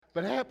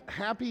But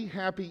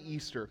happy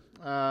Easter.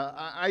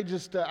 I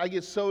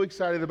get so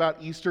excited about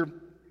Easter.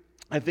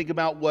 I think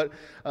about what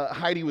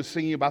Heidi was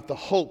singing about the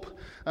hope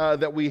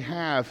that we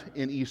have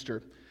in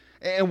Easter.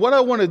 And what I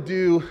want to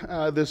do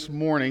this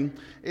morning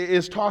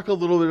is talk a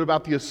little bit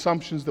about the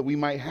assumptions that we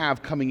might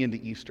have coming into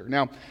Easter.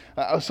 Now,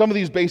 some of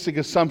these basic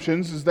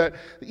assumptions is that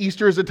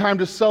Easter is a time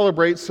to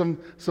celebrate some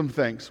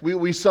things.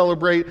 We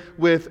celebrate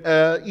with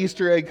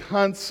Easter egg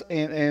hunts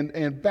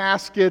and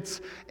baskets,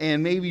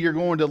 and maybe you're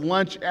going to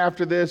lunch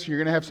after this, you're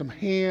going to have some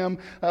ham.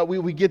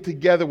 We get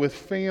together with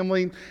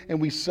family, and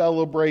we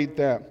celebrate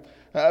that.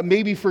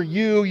 Maybe for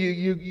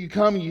you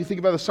come and you think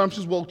about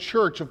assumptions. Well,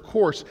 church, of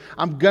course.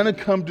 I'm going to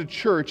come to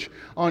church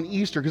on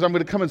Easter because I'm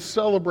going to come and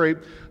celebrate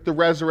the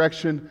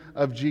resurrection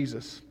of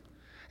Jesus.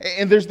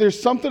 And there's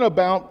something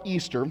about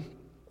Easter.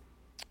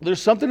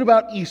 There's something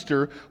about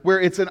Easter where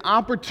it's an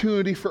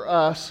opportunity for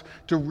us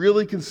to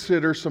really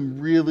consider some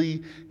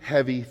really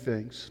heavy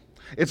things.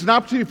 It's an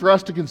opportunity for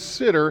us to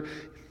consider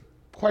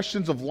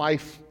questions of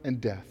life and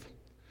death.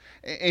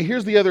 And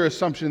here's the other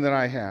assumption that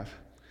I have.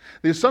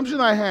 The assumption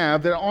I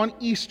have that on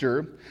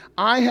Easter,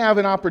 I have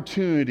an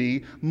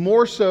opportunity,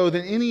 more so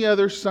than any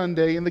other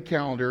Sunday in the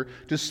calendar,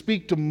 to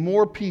speak to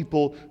more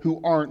people who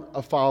aren't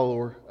a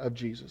follower of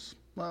Jesus.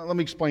 Well, let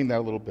me explain that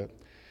a little bit.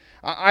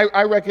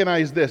 I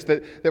recognize this,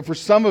 that for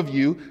some of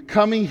you,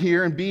 coming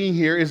here and being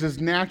here is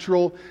as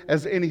natural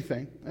as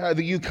anything.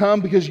 That you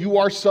come because you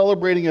are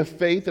celebrating a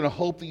faith and a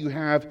hope that you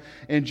have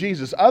in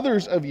Jesus.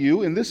 Others of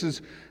you, and this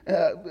is,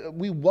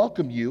 we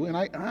welcome you, and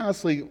I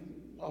honestly,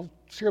 I'll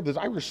share this.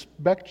 I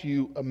respect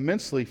you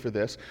immensely for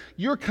this.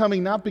 You're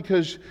coming not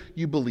because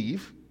you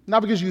believe,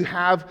 not because you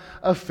have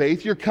a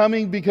faith. You're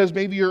coming because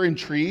maybe you're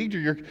intrigued or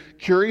you're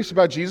curious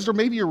about Jesus, or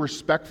maybe you're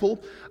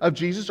respectful of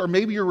Jesus, or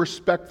maybe you're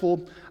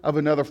respectful of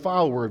another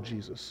follower of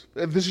Jesus.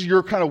 This is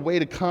your kind of way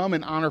to come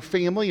and honor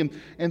family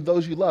and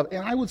those you love.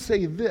 And I would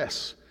say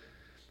this,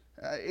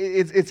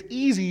 it's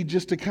easy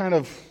just to kind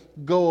of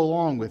go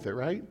along with it,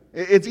 right?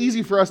 It's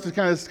easy for us to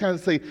kind of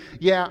say,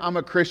 yeah, I'm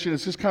a Christian.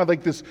 It's just kind of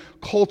like this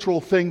cultural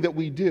thing that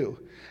we do.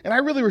 And I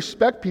really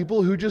respect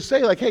people who just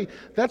say like, hey,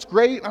 that's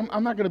great.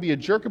 I'm not going to be a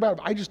jerk about it.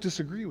 But I just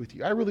disagree with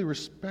you. I really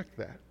respect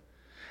that.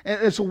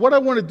 And so what I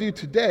want to do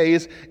today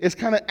is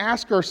kind of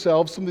ask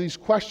ourselves some of these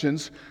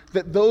questions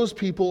that those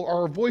people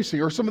are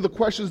voicing, or some of the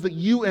questions that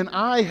you and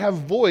I have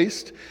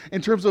voiced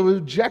in terms of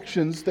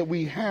objections that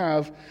we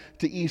have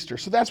to Easter.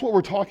 So that's what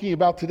we're talking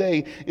about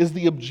today, is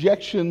the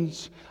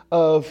objections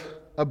of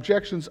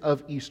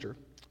Easter.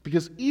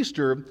 Because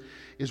Easter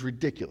is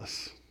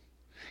ridiculous.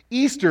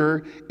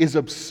 Easter is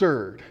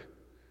absurd.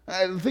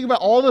 Think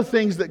about all the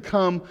things that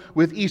come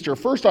with Easter.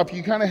 First off,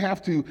 you kind of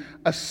have to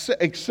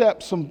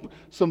accept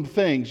some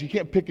things. You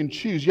can't pick and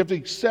choose. You have to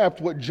accept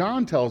what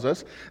John tells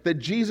us, that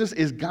Jesus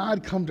is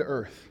God come to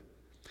earth.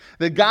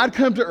 That God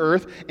come to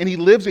earth and he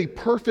lives a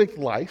perfect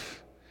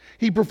life.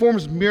 He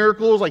performs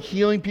miracles like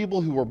healing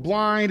people who are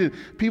blind and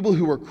people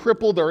who are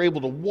crippled are able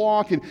to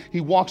walk, and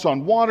he walks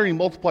on water, and he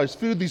multiplies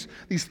food.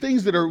 These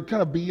things that are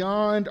kind of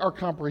beyond our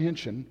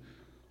comprehension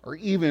or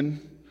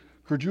even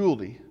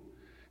credulity.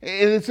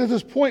 And it's at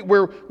this point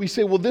where we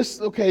say, well, this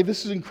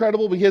is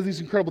incredible, but he has these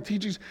incredible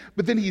teachings,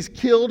 but then he's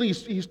killed,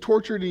 he's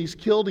tortured, and he's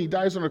killed, and he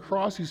dies on a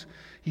cross,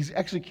 he's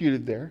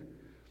executed there.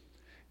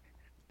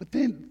 But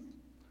then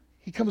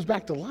he comes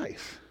back to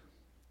life.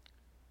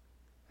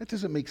 That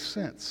doesn't make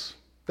sense.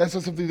 That's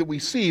not something that we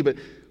see, but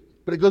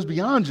it goes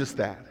beyond just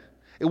that.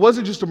 It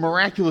wasn't just a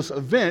miraculous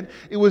event,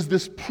 it was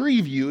this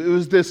preview, it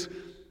was this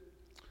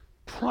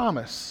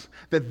promise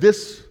that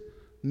this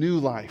new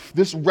life,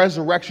 this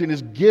resurrection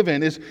is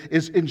given, is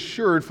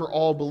ensured for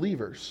all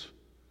believers.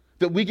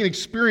 That we can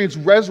experience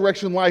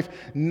resurrection life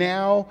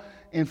now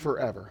and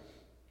forever.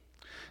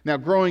 Now,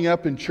 growing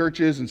up in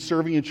churches and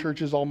serving in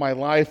churches all my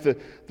life,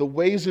 the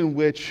ways in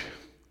which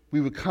we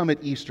would come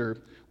at Easter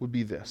would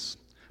be this.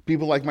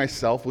 People like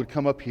myself would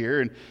come up here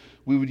and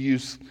we would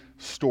use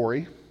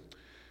story.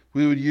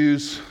 We would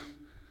use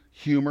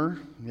humor,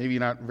 maybe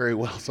not very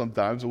well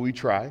sometimes, but we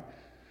try.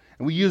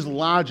 And we use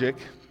logic.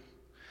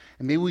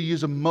 And maybe we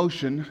use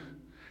emotion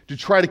to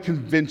try to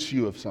convince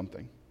you of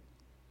something.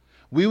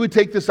 We would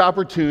take this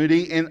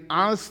opportunity, and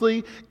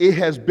honestly, it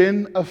has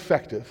been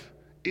effective.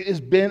 It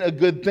has been a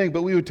good thing,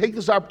 but we would take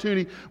this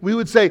opportunity, we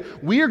would say,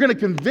 we are going to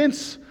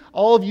convince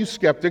all of you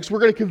skeptics, we're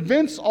going to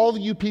convince all of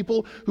you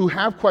people who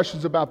have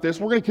questions about this,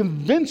 we're going to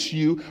convince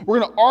you, we're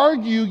going to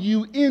argue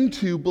you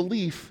into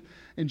belief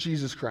in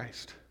Jesus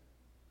Christ.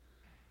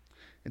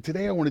 And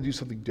today I want to do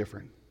something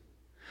different,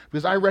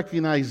 because I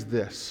recognize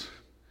this.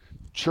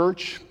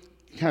 Church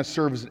kind of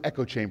serve as an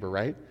echo chamber,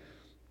 right?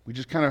 We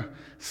just kind of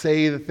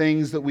say the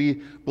things that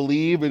we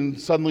believe, and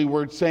suddenly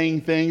we're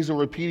saying things or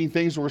repeating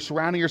things, or we're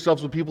surrounding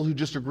ourselves with people who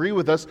just agree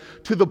with us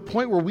to the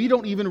point where we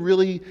don't even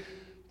really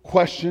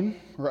question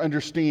or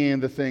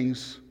understand the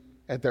things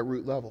at that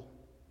root level.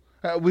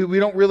 We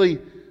don't really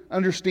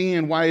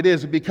understand why it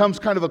is. It becomes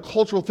kind of a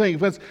cultural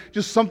thing. It's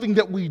just something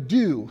that we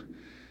do.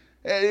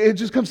 It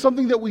just becomes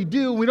something that we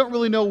do, and we don't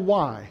really know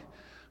why.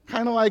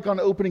 Kind of like on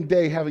opening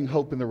day having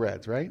hope in the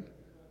Reds, right?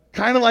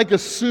 Kind of like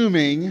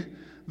assuming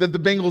that the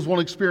Bengals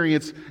won't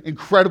experience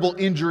incredible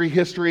injury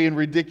history and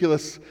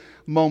ridiculous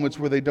moments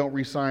where they don't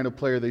re-sign a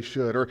player they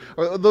should, or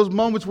those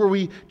moments where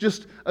we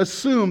just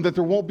assume that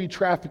there won't be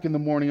traffic in the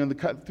morning on the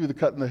cut through the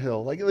cut in the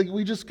hill. Like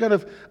we just kind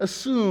of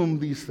assume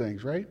these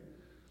things, right?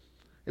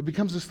 It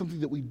becomes just something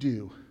that we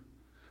do.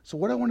 So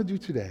what I want to do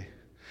today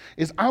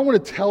is I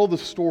want to tell the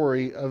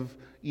story of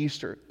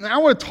Easter. And I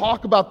want to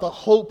talk about the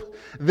hope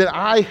that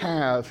I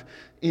have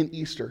in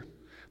Easter.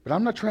 But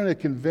I'm not trying to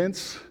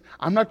convince,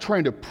 I'm not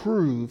trying to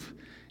prove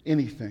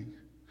anything.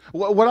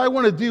 What I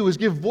want to do is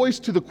give voice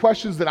to the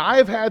questions that I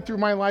have had through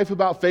my life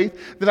about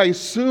faith that I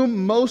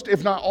assume most,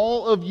 if not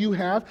all of you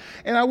have.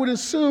 And I would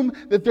assume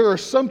that there are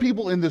some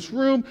people in this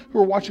room who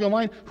are watching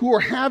online who are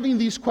having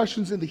these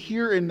questions in the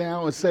here and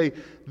now and say,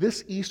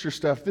 this Easter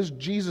stuff, this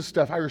Jesus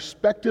stuff, I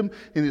respect him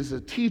and he's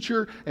a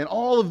teacher and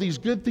all of these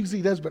good things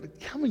he does, but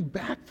coming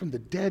back from the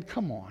dead,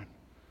 come on.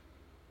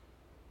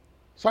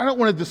 So I don't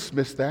want to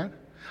dismiss that.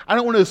 I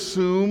don't want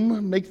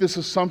to make this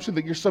assumption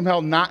that you're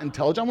somehow not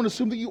intelligent. I want to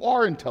assume that you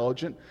are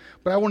intelligent,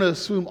 but I want to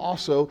assume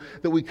also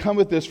that we come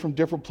at this from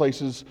different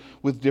places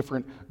with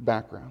different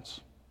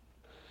backgrounds.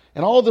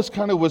 And all of this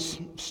kind of was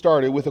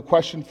started with a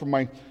question from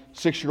my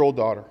 6-year-old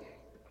daughter.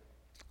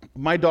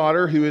 My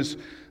daughter, who is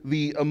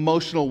the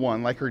emotional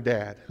one, like her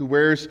dad, who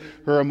wears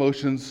her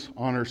emotions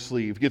on her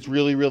sleeve, gets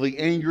really, really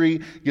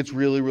angry, gets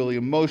really, really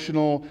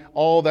emotional,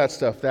 all that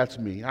stuff. That's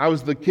me. I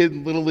was the kid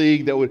in Little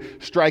League that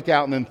would strike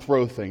out and then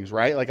throw things,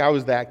 right? Like I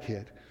was that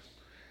kid.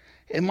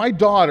 And my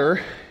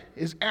daughter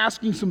is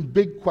asking some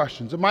big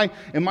questions. In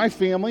my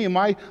family, in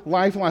my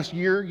life, last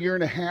year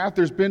and a half,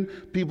 there's been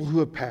people who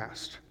have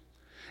passed.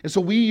 And so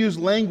we use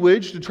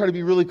language to try to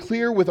be really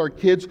clear with our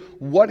kids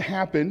what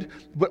happened,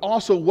 but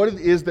also what it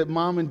is that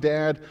mom and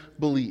dad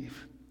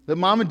believe. That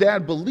mom and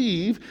dad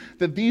believe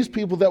that these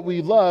people that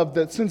we love,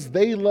 that since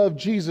they love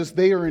Jesus,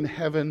 they are in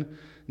heaven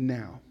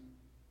now.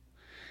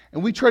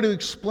 And we try to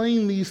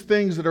explain these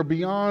things that are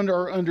beyond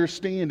our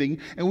understanding,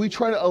 and we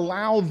try to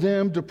allow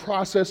them to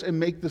process and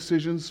make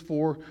decisions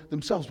for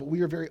themselves. But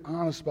we are very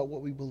honest about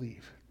what we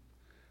believe.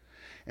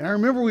 And I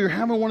remember we were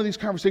having one of these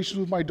conversations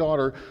with my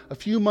daughter a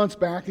few months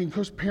back, and of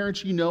course,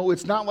 parents,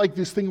 it's not like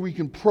this thing where you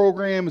can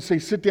program and say,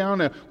 sit down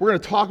and we're going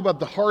to talk about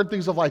the hard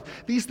things of life.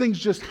 These things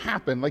just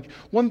happen. Like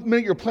 1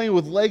 minute you're playing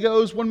with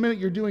Legos, 1 minute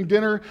you're doing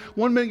dinner,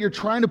 1 minute you're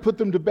trying to put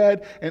them to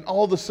bed, and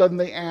all of a sudden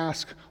they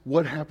ask,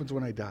 what happens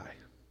when I die?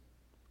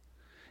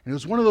 And it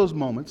was one of those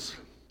moments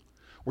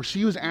where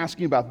she was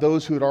asking about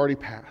those who had already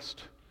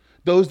passed,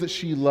 those that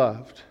she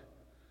loved.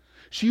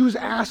 She was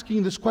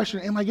asking this question,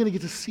 am I going to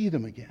get to see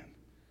them again?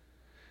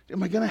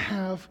 Am I going to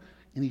have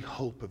any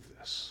hope of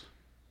this?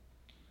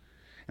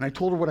 And I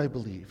told her what I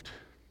believed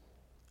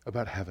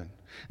about heaven.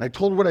 And I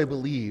told her what I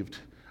believed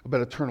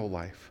about eternal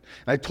life.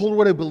 And I told her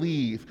what I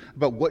believe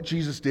about what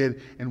Jesus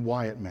did and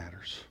why it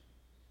matters.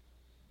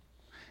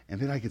 And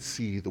then I could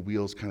see the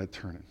wheels kind of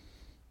turning.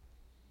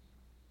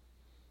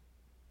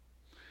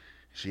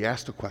 She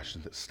asked a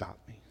question that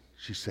stopped me.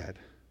 She said,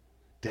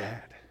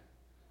 Dad,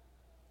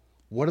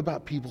 what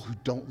about people who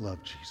don't love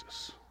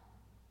Jesus?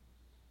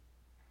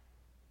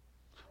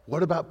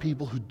 What about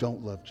people who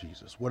don't love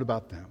Jesus? What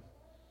about them?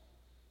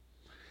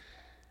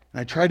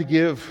 And I tried to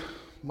give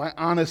my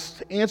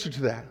honest answer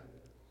to that.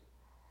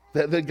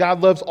 That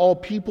God loves all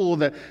people,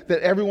 and that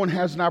everyone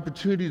has an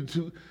opportunity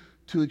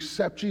to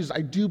accept Jesus.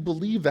 I do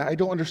believe that. I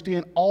don't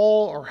understand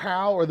all or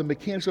how or the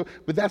mechanics of it,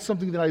 but that's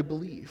something that I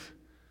believe.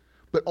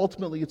 But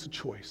ultimately, it's a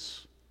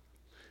choice.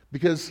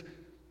 Because,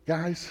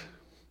 guys,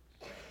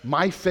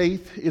 my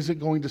faith isn't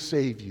going to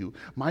save you.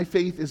 My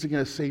faith isn't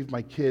going to save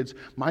my kids.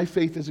 My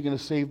faith isn't going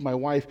to save my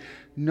wife.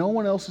 No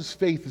one else's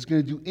faith is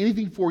going to do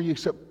anything for you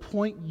except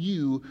point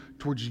you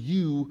towards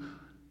you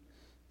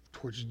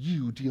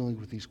dealing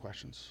with these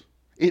questions.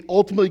 It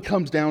ultimately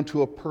comes down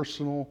to a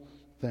personal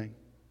thing,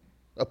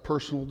 a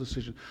personal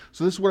decision.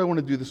 So this is what I want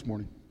to do this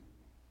morning.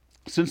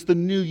 Since the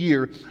new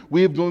year,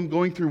 we have been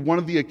going through one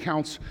of the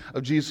accounts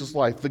of Jesus'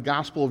 life, the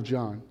Gospel of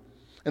John.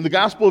 And the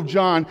Gospel of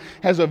John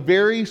has a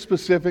very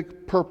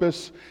specific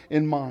purpose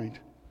in mind.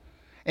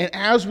 And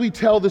as we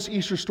tell this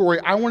Easter story,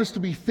 I want us to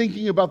be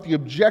thinking about the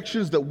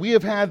objections that we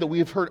have had, that we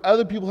have heard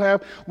other people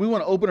have. We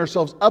want to open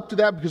ourselves up to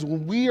that, because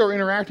when we are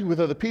interacting with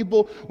other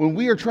people, when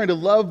we are trying to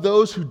love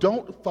those who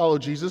don't follow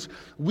Jesus,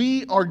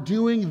 we are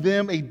doing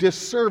them a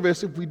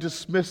disservice if we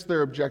dismiss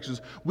their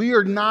objections. We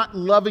are not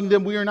loving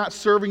them, we are not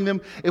serving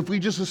them if we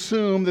just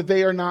assume that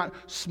they are not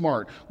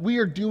smart. We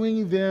are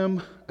doing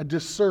them a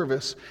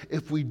disservice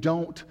if we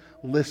don't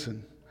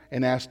listen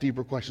and ask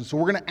deeper questions. So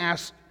we're going to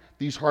ask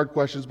these hard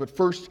questions, but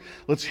first,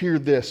 let's hear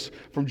this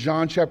from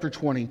John chapter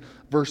 20,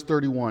 verse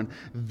 31.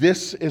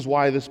 This is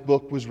why this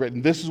book was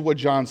written. This is what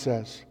John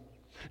says.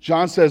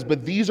 John says,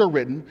 "But these are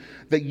written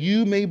that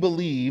you may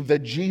believe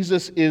that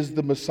Jesus is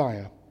the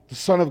Messiah, the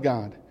Son of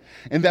God,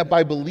 and that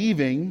by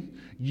believing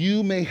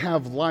you may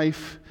have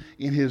life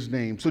in his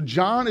name." So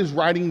John is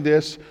writing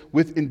this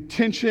with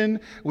intention,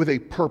 with a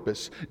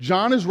purpose.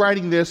 John is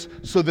writing this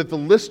so that the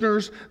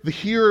listeners, the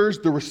hearers,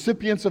 the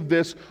recipients of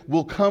this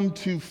will come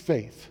to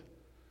faith.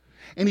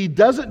 And he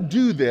doesn't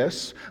do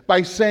this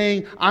by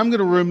saying, I'm going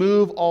to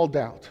remove all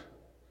doubt.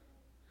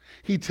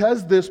 He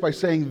does this by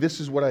saying, this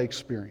is what I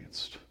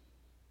experienced.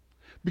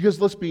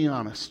 Because let's be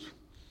honest,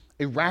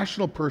 a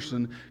rational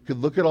person could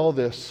look at all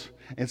this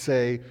and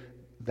say,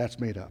 that's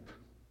made up.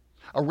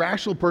 A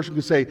rational person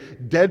could say,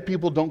 dead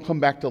people don't come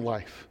back to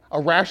life. A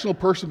rational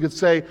person could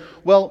say,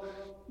 well,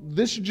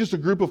 this is just a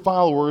group of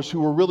followers who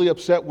were really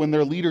upset when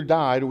their leader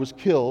died or was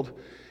killed,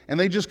 and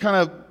they just kind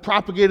of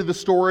propagated the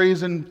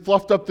stories and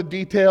fluffed up the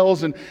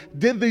details and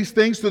did these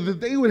things so that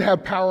they would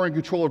have power and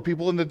control of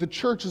people and that the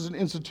church as an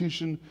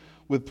institution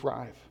would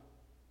thrive.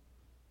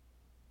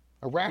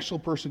 A rational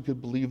person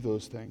could believe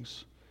those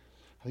things.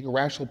 I think a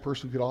rational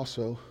person could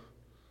also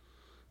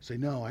say,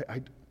 no,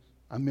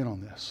 I'm in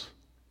on this.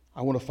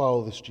 I want to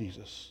follow this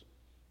Jesus.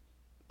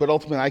 But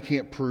ultimately, I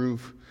can't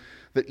prove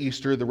that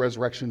Easter, the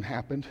resurrection,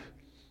 happened.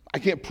 I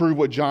can't prove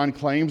what John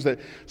claims, that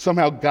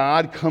somehow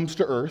God comes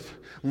to earth,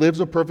 lives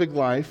a perfect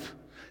life,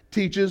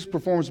 teaches,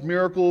 performs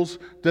miracles,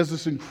 does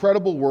this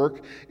incredible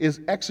work,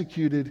 is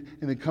executed,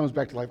 and then comes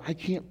back to life. I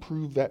can't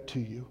prove that to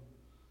you.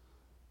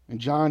 And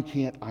John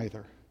can't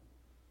either.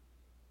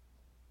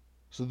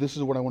 So this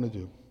is what I want to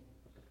do.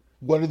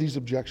 What are these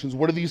objections?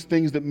 What are these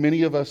things that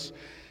many of us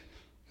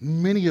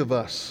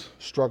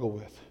struggle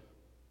with?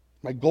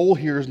 My goal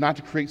here is not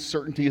to create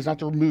certainty, it's not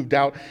to remove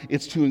doubt,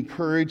 it's to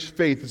encourage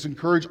faith. It's to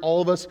encourage all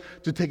of us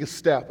to take a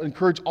step,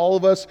 encourage all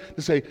of us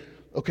to say,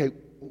 okay,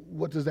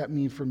 what does that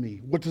mean for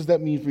me? What does that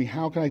mean for me?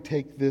 How can I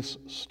take this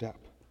step?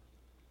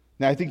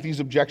 Now, I think these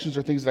objections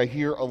are things that I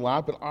hear a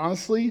lot, but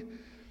honestly,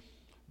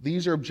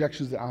 these are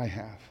objections that I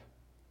have.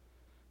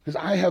 Because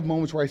I have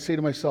moments where I say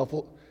to myself,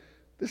 well,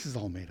 this is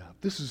all made up.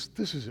 This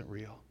isn't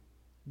real.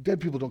 Dead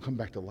people don't come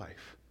back to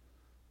life.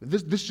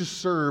 This just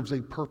serves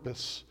a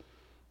purpose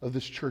of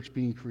this church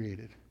being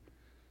created.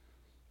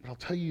 But I'll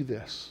tell you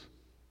this.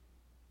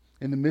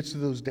 In the midst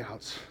of those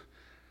doubts,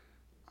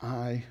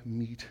 I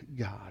meet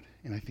God,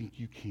 and I think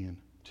you can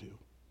too.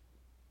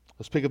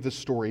 Let's pick up this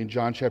story in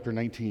John chapter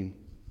 19.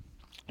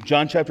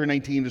 John chapter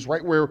 19 is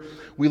right where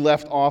we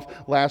left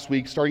off last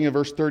week, starting in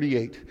verse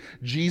 38.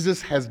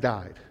 Jesus has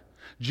died.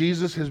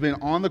 Jesus has been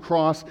on the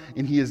cross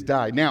and he has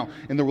died. Now,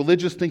 in the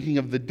religious thinking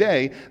of the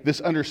day,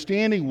 this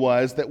understanding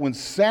was that when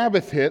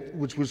Sabbath hit,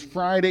 which was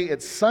Friday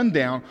at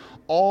sundown,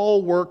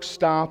 all work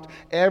stopped,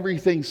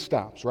 everything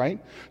stops, right?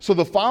 So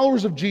the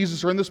followers of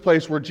Jesus are in this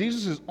place where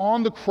Jesus is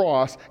on the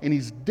cross and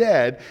he's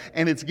dead,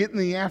 and it's getting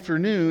in the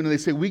afternoon, and they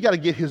say, we got to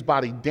get his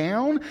body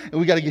down and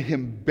we got to get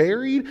him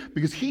buried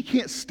because he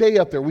can't stay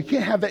up there. We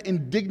can't have that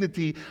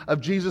indignity of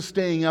Jesus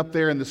staying up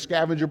there and the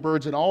scavenger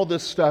birds and all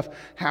this stuff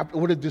happen.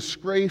 What a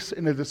disgrace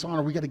and a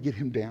dishonor. We got to get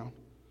him down.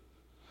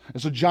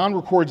 And so John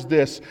records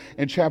this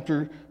in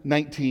chapter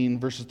 19,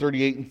 verses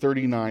 38 and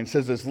 39. It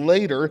says this,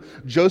 later,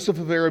 Joseph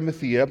of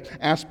Arimathea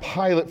asked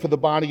Pilate for the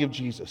body of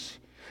Jesus.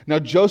 Now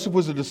Joseph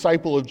was a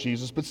disciple of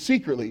Jesus, but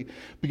secretly,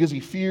 because he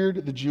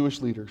feared the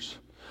Jewish leaders.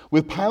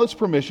 With Pilate's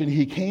permission,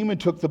 he came and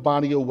took the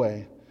body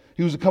away.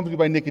 He was accompanied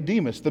by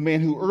Nicodemus, the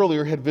man who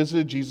earlier had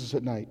visited Jesus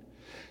at night.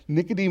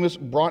 Nicodemus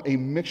brought a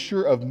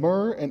mixture of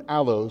myrrh and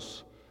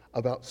aloes,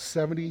 about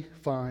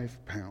 75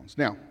 pounds.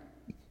 Now,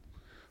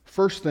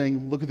 first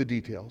thing, look at the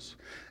details.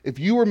 If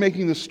you were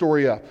making this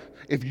story up,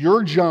 if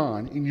you're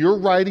John and you're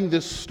writing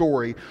this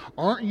story,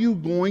 aren't you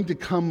going to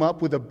come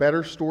up with a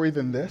better story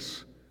than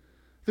this?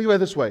 Think about it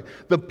this way.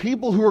 The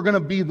people who are going to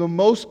be the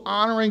most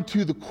honoring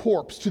to the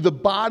corpse, to the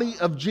body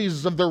of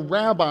Jesus, of their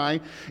rabbi,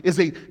 is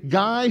a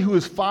guy who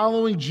is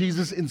following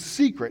Jesus in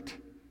secret.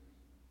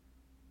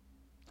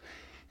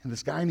 And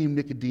this guy named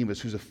Nicodemus,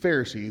 who's a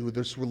Pharisee, who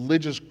this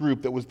religious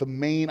group that was the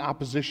main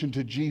opposition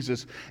to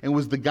Jesus, and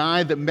was the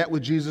guy that met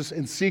with Jesus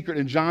in secret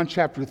in John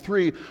chapter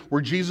 3,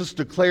 where Jesus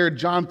declared,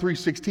 John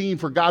 3:16,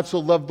 for God so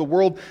loved the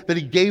world that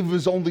he gave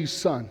his only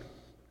son,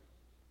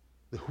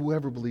 that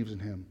whoever believes in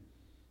him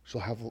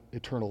shall have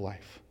eternal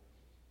life.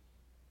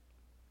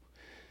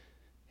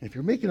 And if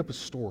you're making up a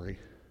story,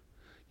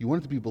 you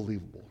want it to be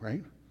believable,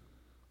 right?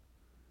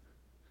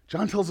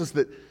 John tells us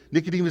that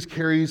Nicodemus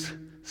carries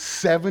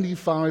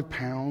 75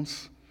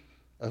 pounds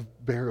of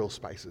burial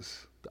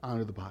spices to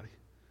honor the body.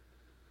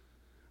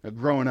 Now,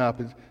 growing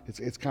up,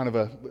 it's kind of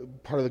a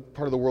part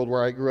of the world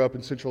where I grew up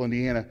in central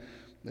Indiana.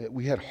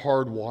 We had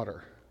hard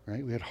water,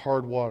 right? We had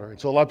hard water. And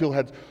so a lot of people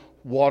had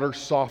water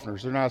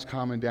softeners. They're not as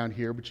common down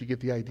here, but you get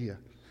the idea.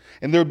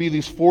 And there would be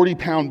these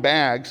 40-pound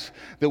bags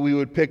that we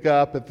would pick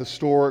up at the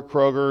store at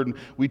Kroger, and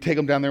we'd take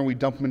them down there and we'd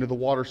dump them into the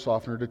water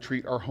softener to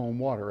treat our home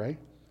water, right?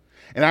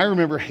 And I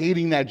remember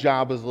hating that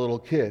job as a little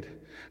kid,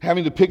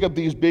 having to pick up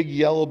these big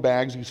yellow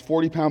bags, these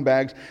 40-pound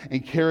bags,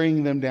 and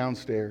carrying them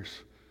downstairs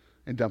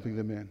and dumping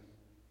them in.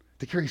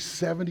 To carry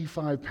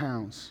 75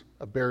 pounds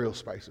of burial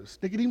spices.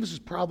 Nicodemus is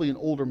probably an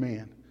older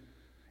man,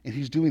 and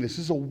he's doing this.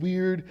 This is a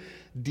weird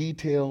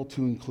detail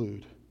to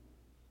include.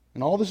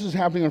 And all this is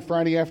happening on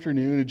Friday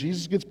afternoon, and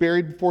Jesus gets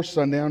buried before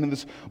sundown in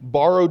this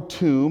borrowed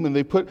tomb, and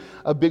they put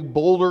a big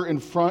boulder in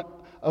front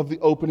of the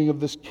opening of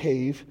this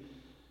cave,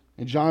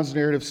 and John's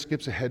narrative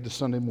skips ahead to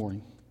Sunday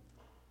morning.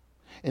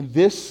 And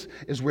this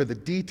is where the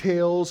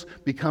details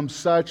become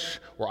such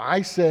where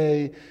I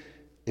say,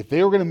 if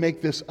they were going to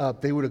make this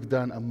up, they would have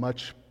done a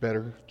much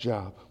better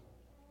job.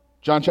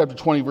 John chapter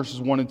 20, verses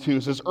 1 and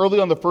 2 says, early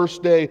on the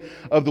first day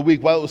of the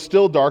week, while it was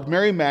still dark,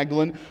 Mary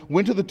Magdalene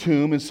went to the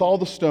tomb and saw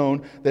the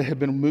stone that had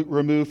been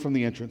removed from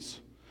the entrance.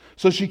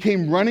 So she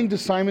came running to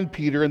Simon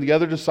Peter and the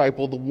other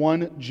disciple, the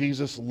one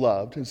Jesus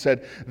loved, and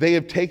said, they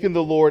have taken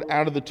the Lord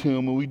out of the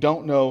tomb, and we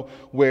don't know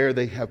where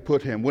they have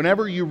put him.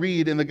 Whenever you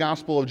read in the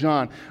Gospel of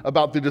John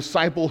about the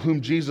disciple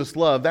whom Jesus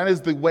loved, that is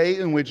the way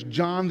in which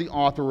John, the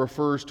author,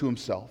 refers to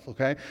himself,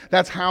 okay?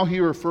 That's how he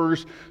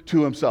refers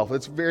to himself.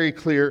 It's very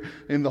clear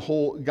in the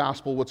whole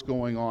Gospel what's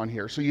going on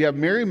here. So you have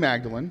Mary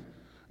Magdalene,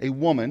 a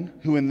woman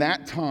who in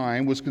that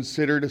time was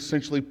considered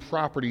essentially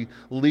property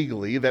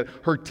legally, that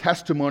her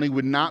testimony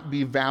would not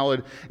be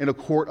valid in a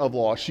court of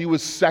law. She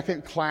was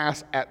second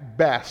class at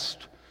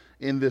best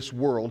in this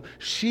world.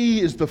 She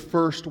is the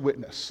first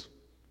witness.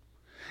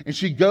 And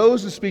she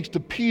goes and speaks to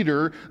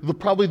Peter,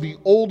 probably the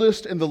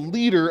oldest and the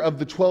leader of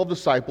the 12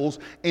 disciples,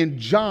 and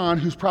John,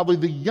 who's probably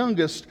the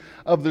youngest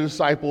of the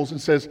disciples,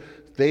 and says,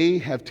 they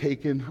have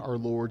taken our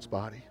Lord's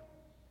body.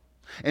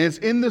 And it's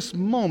in this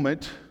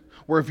moment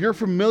where if you're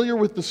familiar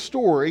with the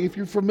story, if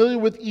you're familiar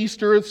with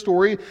Easter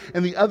story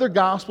and the other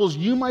Gospels,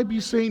 you might be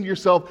saying to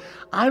yourself,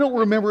 I don't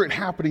remember it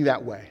happening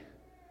that way.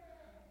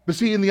 But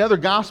see, in the other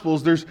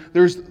Gospels, there's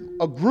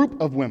a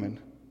group of women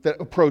that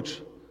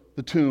approach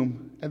the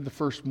tomb at the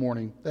first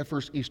morning, that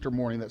first Easter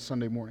morning, that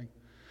Sunday morning.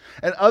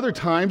 At other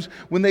times,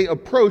 when they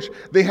approach,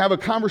 they have a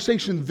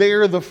conversation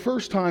there the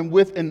first time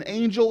with an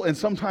angel and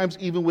sometimes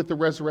even with the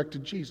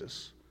resurrected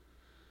Jesus.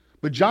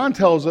 But John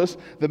tells us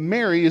that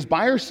Mary is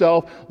by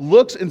herself,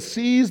 looks and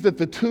sees that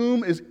the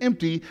tomb is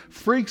empty,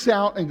 freaks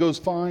out, and goes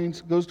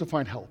to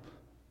find help.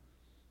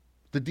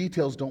 The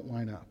details don't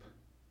line up.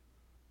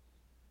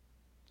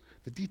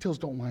 The details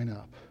don't line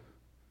up.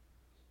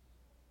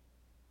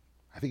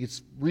 I think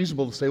it's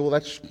reasonable to say, well,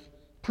 that's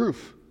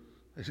proof.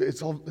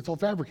 It's all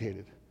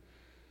fabricated.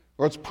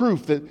 Or it's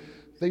proof that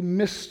they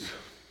missed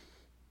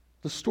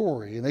the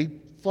story and they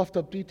fluffed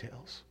up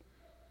details.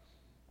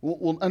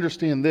 We'll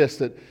understand this,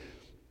 that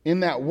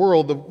in that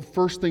world, the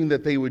first thing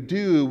that they would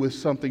do with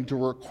something to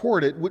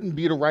record it wouldn't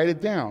be to write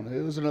it down.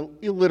 It was an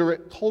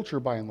illiterate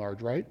culture by and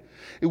large, right?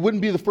 It wouldn't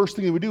be the first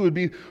thing they would do would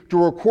be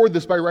to record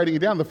this by writing it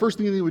down. The first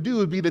thing they would do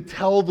would be to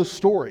tell the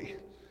story.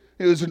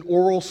 It was an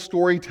oral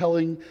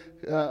storytelling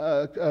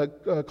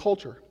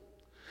culture.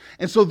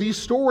 And so these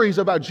stories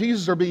about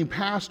Jesus are being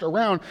passed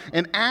around,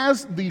 and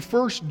as the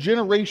first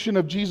generation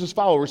of Jesus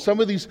followers, some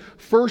of these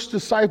first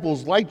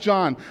disciples, like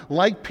John,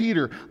 like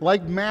Peter,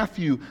 like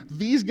Matthew,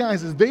 these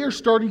guys, as they are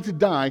starting to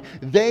die,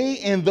 they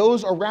and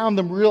those around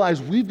them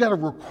realize we've got to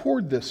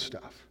record this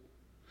stuff.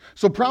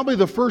 So probably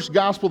the first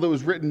gospel that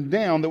was written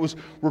down, that was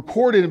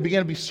recorded and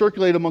began to be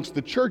circulated amongst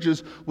the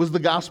churches, was the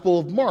Gospel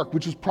of Mark,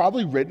 which was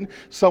probably written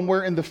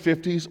somewhere in the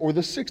 50s or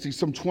the 60s,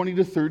 some 20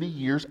 to 30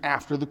 years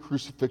after the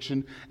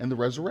crucifixion and the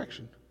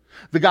resurrection.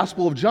 The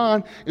Gospel of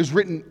John is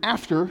written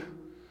after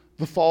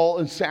the fall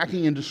and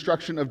sacking and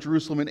destruction of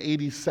Jerusalem in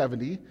AD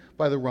 70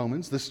 by the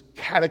Romans, this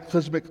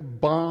cataclysmic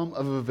bomb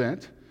of an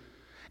event.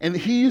 And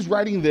he's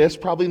writing this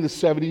probably in the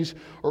 70s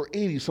or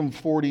 80s, some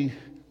 40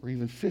 or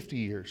even 50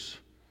 years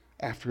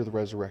after the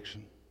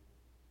resurrection.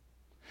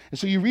 And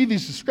so you read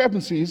these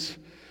discrepancies,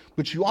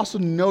 but you also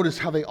notice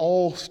how they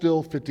all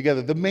still fit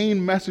together. The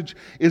main message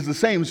is the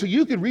same. So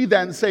you could read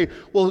that and say,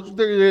 well,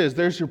 there it is.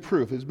 There's your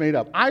proof. It's made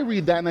up. I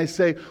read that and I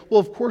say,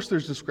 well, of course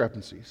there's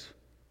discrepancies.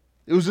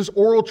 It was this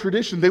oral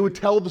tradition. They would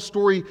tell the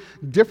story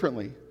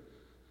differently.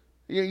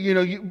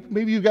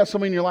 Maybe you've got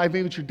somebody in your life,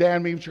 maybe it's your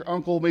dad, maybe it's your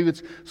uncle, maybe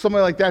it's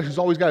somebody like that who's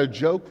always got a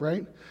joke,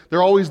 right?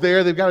 They're always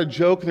there, they've got a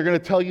joke, they're going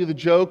to tell you the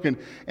joke,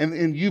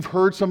 and you've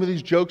heard some of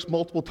these jokes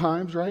multiple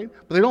times, right?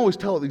 But they don't always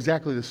tell it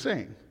exactly the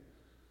same.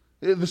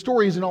 The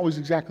story isn't always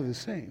exactly the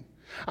same.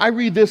 I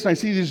read this and I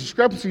see these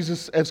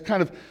discrepancies as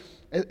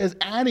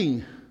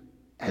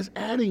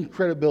adding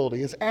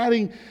credibility, as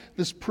adding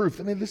this proof.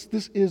 I mean, this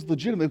is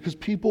legitimate because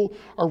people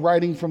are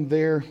writing from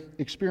their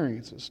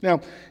experiences. Now,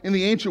 in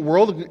the ancient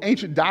world,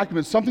 ancient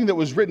documents, something that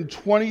was written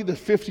 20 to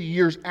 50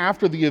 years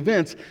after the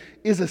events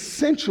is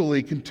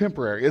essentially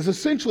contemporary, is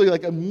essentially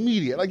like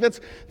immediate. Like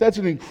that's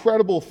an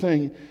incredible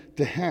thing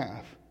to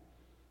have.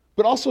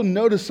 But also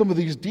notice some of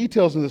these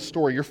details in the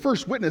story. Your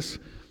first witness,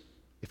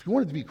 if you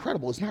want it to be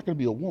credible, it's not going to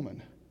be a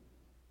woman.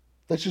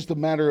 That's just a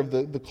matter of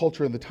the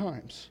culture and the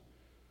times.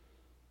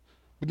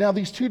 But now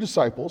these two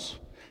disciples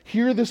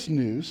hear this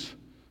news,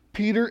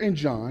 Peter and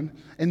John,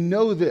 and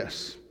know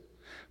this.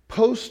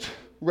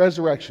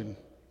 Post-resurrection,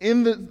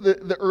 in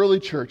the early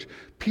church,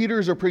 Peter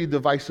is a pretty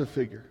divisive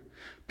figure.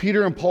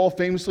 Peter and Paul,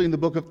 famously in the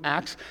book of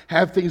Acts,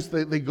 have things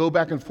that they go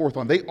back and forth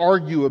on. They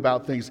argue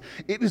about things.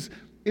 It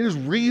is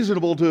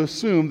reasonable to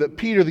assume that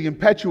Peter, the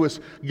impetuous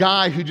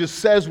guy who just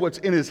says what's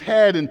in his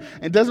head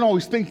and doesn't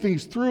always think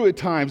things through at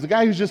times, the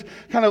guy who's just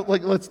kind of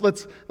like,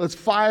 let's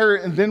fire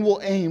and then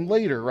we'll aim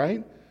later,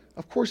 right?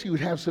 Of course he would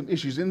have some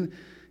issues. In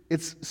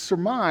it's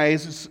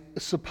surmised,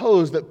 it's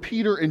supposed that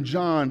Peter and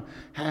John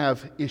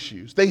have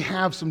issues. They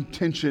have some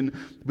tension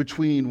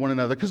between one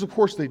another, because of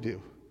course they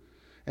do.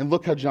 And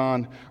look how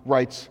John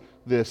writes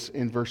this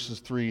in verses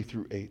 3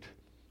 through 8.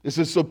 It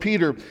says, "So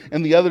Peter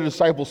and the other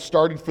disciple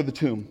started for the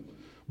tomb.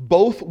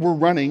 Both were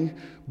running,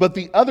 but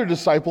the other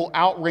disciple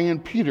outran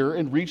Peter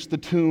and reached the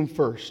tomb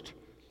first.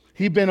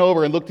 He bent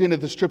over and looked in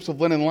at the strips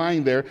of linen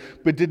lying there,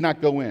 but did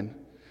not go in.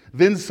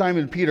 Then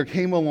Simon Peter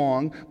came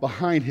along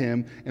behind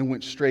him and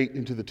went straight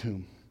into the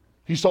tomb.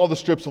 He saw the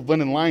strips of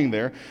linen lying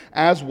there,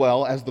 as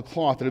well as the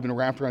cloth that had been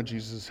wrapped around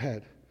Jesus'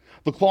 head.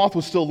 The cloth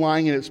was still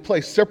lying in its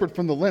place, separate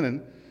from the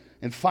linen.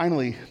 And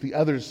finally, the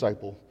other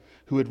disciple,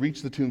 who had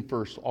reached the tomb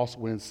first, also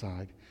went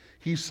inside.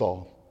 He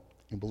saw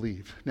and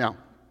believed." Now,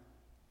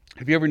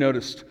 have you ever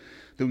noticed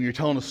that when you're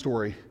telling a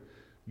story,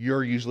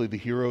 you're usually the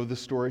hero of the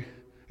story?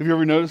 Have you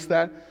ever noticed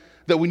that?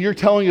 That when you're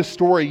telling a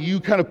story, you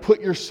kind of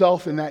put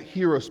yourself in that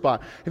hero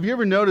spot. Have you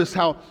ever noticed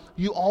how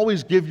you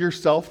always give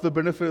yourself the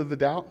benefit of the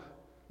doubt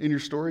in your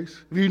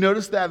stories? Have you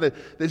noticed that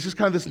it's just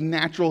kind of this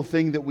natural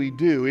thing that we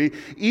do?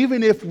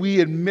 Even if we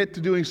admit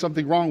to doing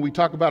something wrong, we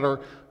talk about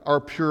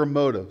our pure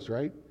motives,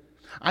 right?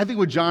 I think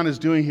what John is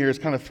doing here is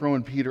kind of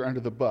throwing Peter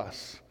under the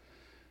bus.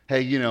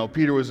 Hey,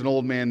 Peter was an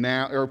old man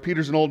now, or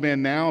Peter's an old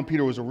man now, and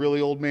Peter was a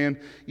really old man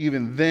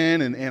even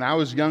then, and I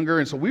was younger,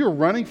 and so we were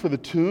running for the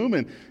tomb,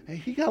 and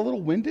he got a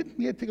little winded.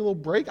 He had to take a little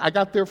break. I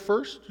got there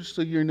first, just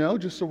so you know,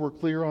 just so we're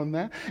clear on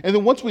that. And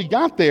then once we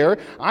got there,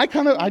 I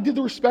did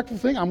the respectful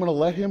thing. I'm going to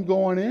let him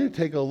go on in and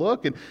take a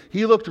look, and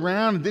he looked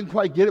around and didn't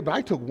quite get it, but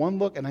I took one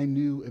look, and I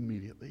knew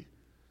immediately.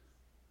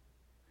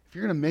 If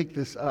you're going to make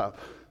this up,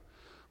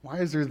 why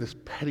is there this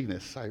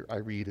pettiness I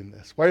read in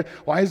this?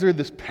 Why is there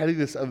this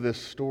pettiness of this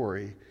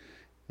story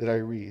that I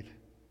read?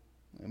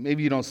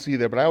 Maybe you don't see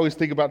that, but I always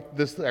think about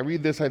this. I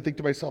read this, I think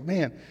to myself,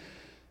 man,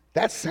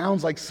 that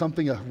sounds like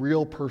something a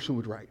real person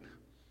would write.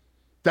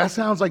 That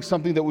sounds like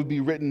something that would be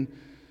written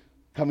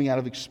coming out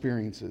of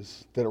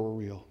experiences that are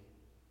real.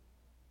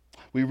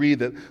 We read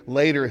that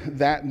later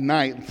that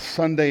night,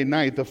 Sunday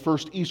night, the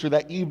first Easter,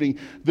 that evening,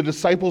 the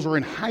disciples are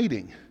in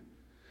hiding.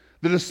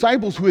 The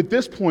disciples who at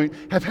this point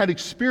have had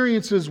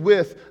experiences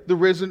with the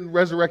risen,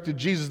 resurrected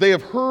Jesus. They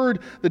have heard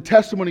the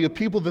testimony of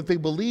people that they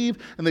believe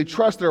and they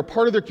trust that are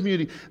part of their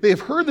community. They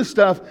have heard the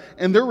stuff,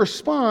 and their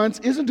response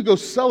isn't to go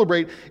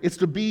celebrate, it's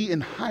to be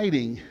in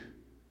hiding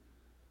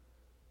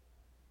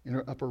in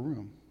an upper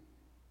room.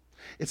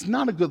 It's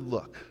not a good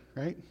look,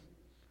 right?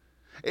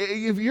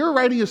 If you're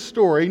writing a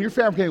story and you're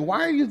fabricating,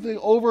 why are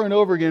you over and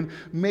over again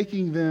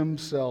making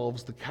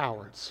themselves the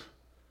cowards?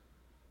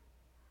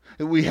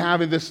 We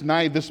have in this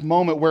night, this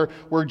moment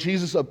where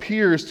Jesus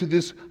appears to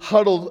this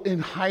huddled and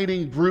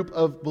hiding group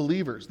of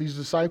believers, these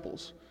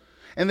disciples.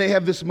 And they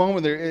have this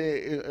moment,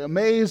 they're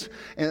amazed,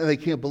 and they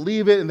can't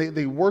believe it, and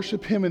they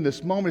worship him in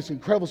this moment. It's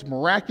incredible, it's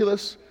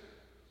miraculous.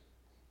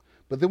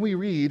 But then we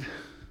read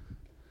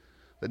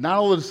that not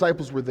all the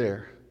disciples were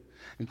there,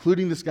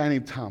 including this guy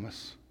named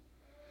Thomas.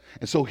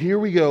 And so here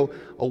we go,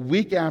 a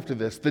week after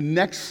this, the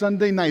next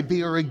Sunday night,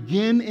 they are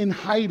again in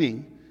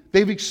hiding.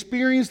 They've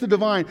experienced the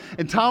divine.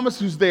 And Thomas,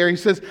 who's there, he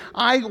says,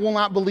 I will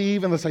not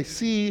believe unless I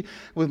see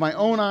with my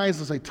own eyes,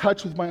 unless I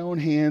touch with my own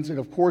hands. And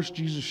of course,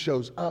 Jesus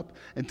shows up,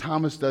 and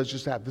Thomas does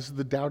just that. This is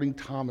the doubting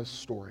Thomas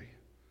story.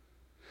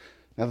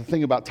 Now, the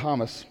thing about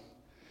Thomas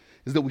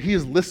is that he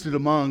is listed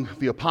among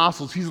the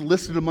apostles, he's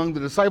listed among the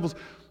disciples,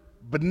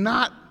 but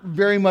not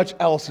very much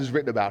else is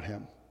written about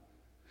him.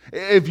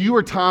 If you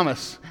were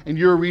Thomas and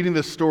you're reading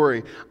this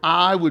story,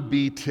 I would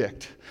be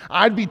ticked.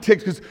 I'd be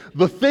ticked because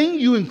the thing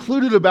you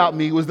included about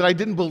me was that I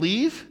didn't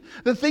believe.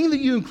 The thing that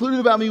you included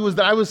about me was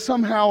that I was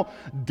somehow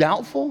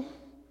doubtful.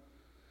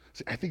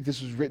 See, I think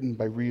this was written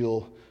by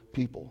real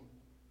people.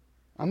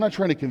 I'm not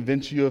trying to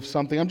convince you of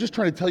something. I'm just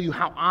trying to tell you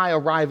how I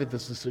arrive at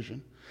this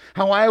decision.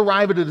 How I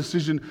arrive at a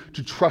decision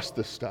to trust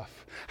this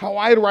stuff. How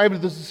I arrive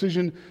at this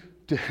decision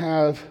to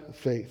have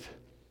faith.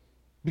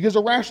 Because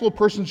a rational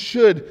person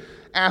should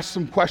ask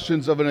some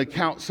questions of an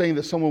account saying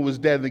that someone was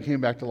dead and they came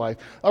back to life.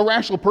 A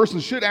rational person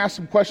should ask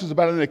some questions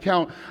about an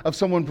account of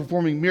someone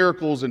performing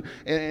miracles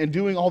and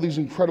doing all these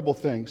incredible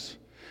things.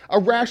 A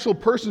rational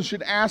person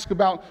should ask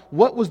about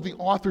what was the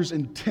author's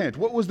intent?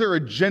 What was their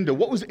agenda?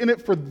 What was in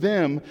it for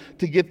them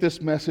to get this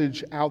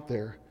message out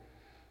there?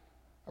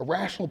 A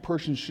rational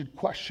person should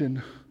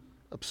question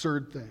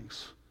absurd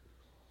things.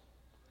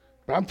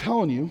 But I'm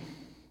telling you,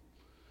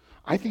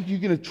 I think you're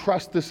going to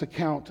trust this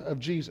account of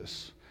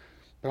Jesus.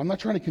 But I'm not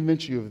trying to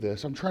convince you of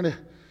this. I'm trying to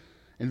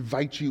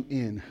invite you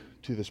in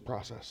to this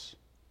process.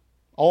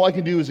 All I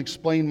can do is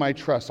explain my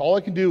trust. All I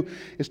can do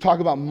is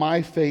talk about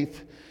my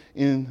faith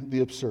in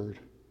the absurd.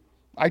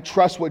 I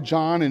trust what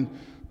John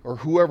or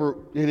whoever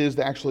it is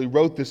that actually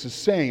wrote this is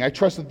saying. I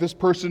trust that this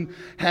person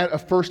had a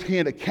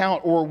firsthand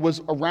account or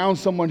was around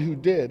someone who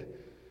did.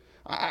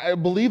 I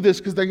believe this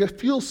because they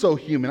feel so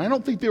human. I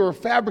don't think they were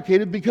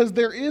fabricated because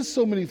there are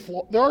so many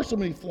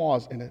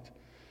flaws in it.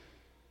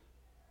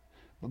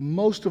 But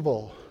most of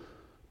all,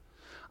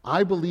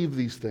 I believe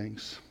these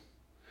things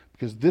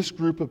because this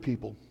group of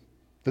people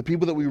The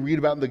people that we read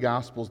about in the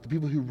Gospels, the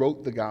people who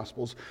wrote the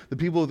Gospels, the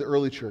people of the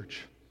early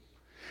church,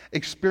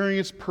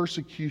 experienced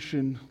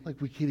persecution like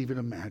we can't even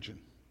imagine.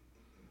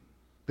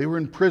 They were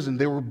in prison.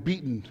 They were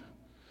beaten.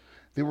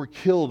 They were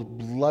killed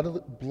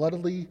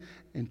bloodily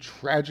and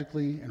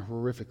tragically and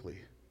horrifically.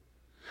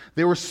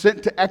 They were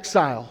sent to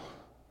exile.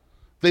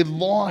 They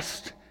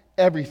lost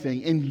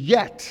everything. And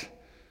yet,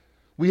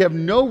 we have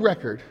no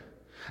record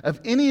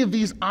of any of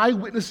these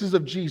eyewitnesses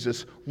of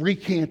Jesus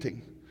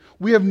recanting.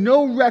 We have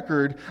no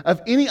record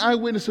of any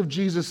eyewitness of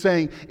Jesus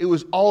saying it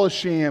was all a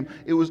sham,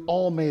 it was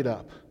all made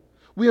up.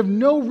 We have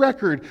no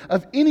record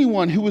of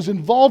anyone who was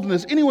involved in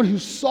this, anyone who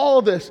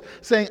saw this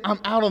saying, I'm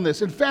out on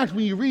this. In fact,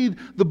 when you read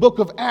the book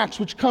of Acts,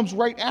 which comes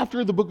right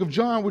after the book of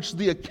John, which is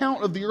the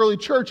account of the early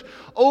church,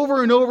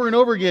 over and over and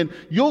over again,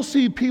 you'll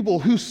see people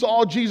who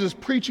saw Jesus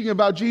preaching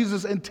about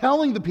Jesus and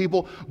telling the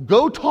people,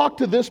 go talk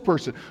to this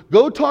person,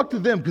 go talk to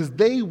them, because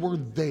they were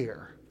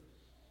there.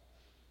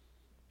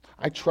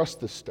 I trust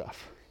this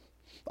stuff.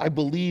 I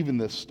believe in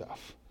this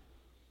stuff.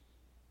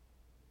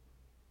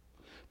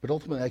 But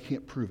ultimately, I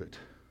can't prove it.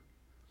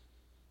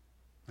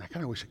 I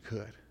kind of wish I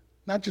could.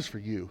 Not just for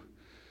you,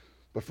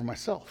 but for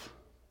myself.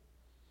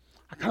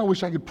 I kind of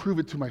wish I could prove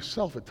it to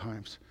myself at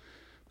times.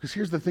 Because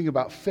here's the thing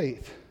about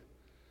faith.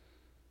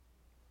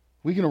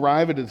 We can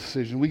arrive at a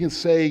decision. We can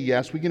say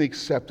yes. We can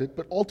accept it.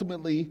 But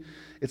ultimately,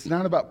 it's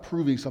not about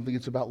proving something.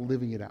 It's about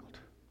living it out.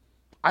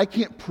 I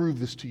can't prove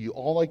this to you.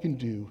 All I can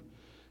do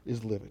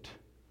is live it.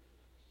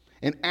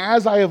 And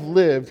as I have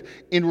lived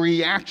in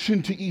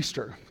reaction to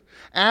Easter,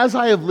 these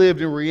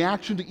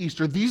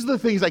are the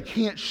things I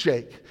can't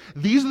shake.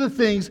 These are the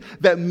things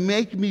that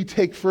make me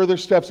take further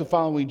steps of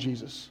following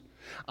Jesus.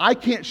 I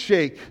can't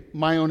shake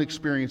my own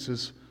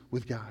experiences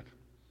with God.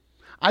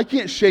 I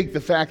can't shake the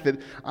fact that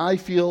I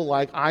feel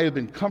like I have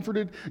been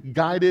comforted,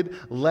 guided,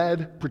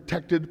 led,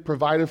 protected,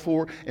 provided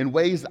for in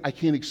ways that I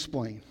can't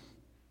explain.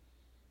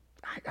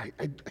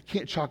 I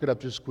can't chalk it up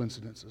to just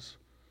coincidences.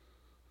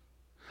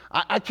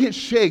 I can't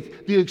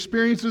shake the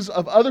experiences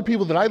of other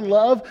people that I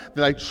love,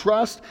 that I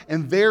trust,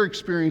 and their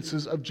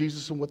experiences of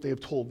Jesus and what they have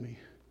told me.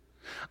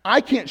 I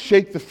can't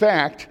shake the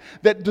fact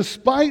that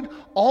despite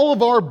all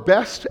of our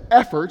best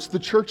efforts, the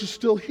church is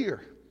still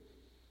here.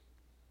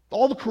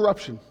 All the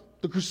corruption,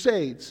 the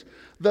crusades,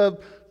 the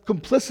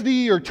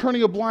complicity or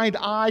turning a blind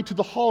eye to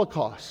the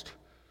Holocaust,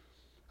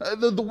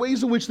 the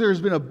ways in which there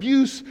has been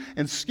abuse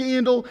and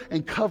scandal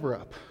and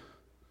cover-up.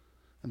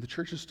 And the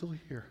church is still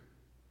here.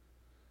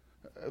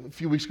 A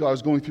few weeks ago, I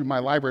was going through my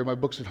library, my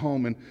books at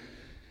home, and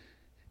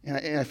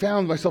I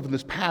found myself in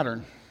this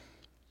pattern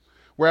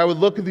where I would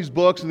look at these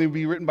books and they would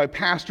be written by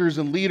pastors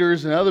and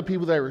leaders and other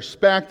people that I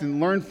respect and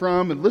learn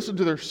from and listen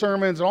to their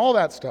sermons and all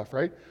that stuff,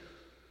 right?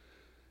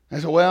 And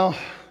I said, well,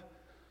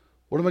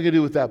 what am I going to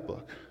do with that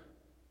book?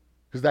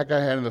 Because that guy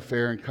had an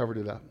affair and covered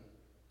it up.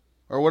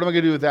 Or what am I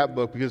going to do with that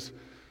book? Because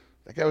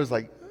that guy was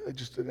like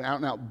just an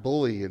out-and-out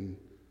bully and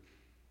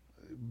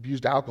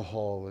abused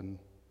alcohol and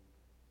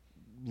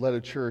led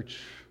a church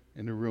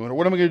into ruin. Or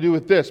what am I going to do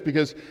with this?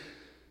 Because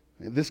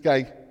this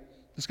guy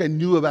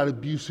knew about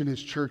abuse in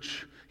his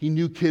church. He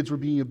knew kids were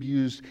being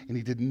abused, and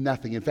he did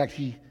nothing. In fact,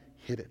 he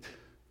hid it.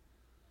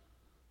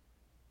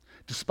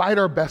 Despite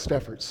our best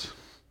efforts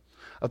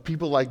of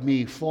people like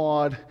me,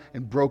 flawed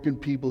and broken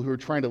people who are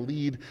trying to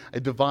lead a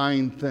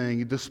divine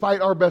thing,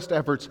 despite our best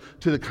efforts,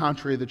 to the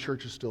contrary, the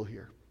church is still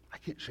here. I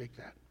can't shake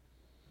that.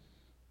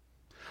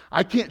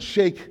 I can't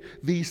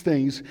shake these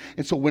things.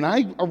 And so when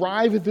I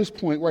arrive at this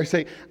point where I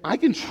say, I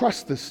can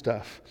trust this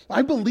stuff,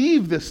 I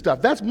believe this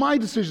stuff, that's my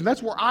decision,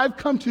 that's where I've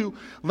come to,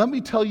 let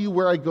me tell you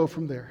where I go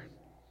from there.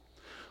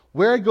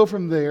 Where I go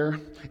from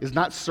there is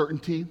not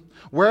certainty.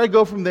 Where I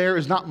go from there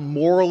is not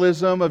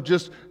moralism of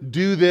just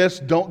do this,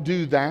 don't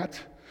do that.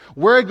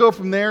 Where I go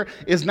from there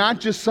is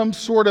not just some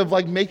sort of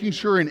like making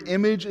sure an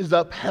image is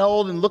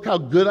upheld and look how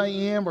good I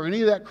am or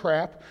any of that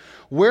crap.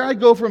 Where I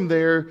go from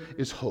there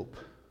is hope.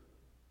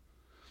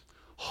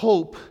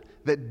 Hope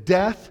that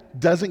death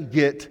doesn't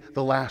get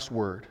the last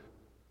word.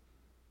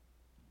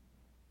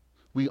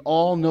 We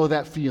all know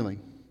that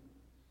feeling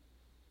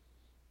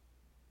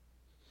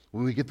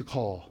when we get the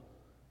call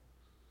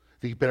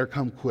that you better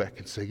come quick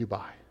and say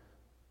goodbye.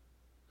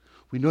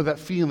 We know that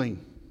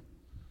feeling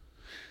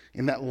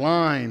in that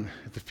line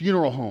at the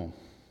funeral home.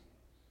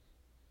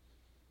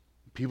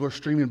 People are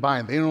streaming by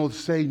and they don't know what to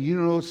say and you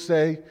don't know what to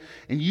say,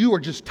 and you are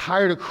just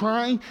tired of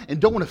crying and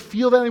don't want to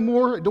feel that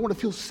anymore, don't want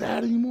to feel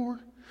sad anymore.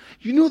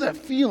 You know that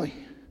feeling,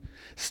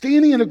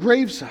 standing in a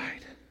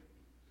graveside.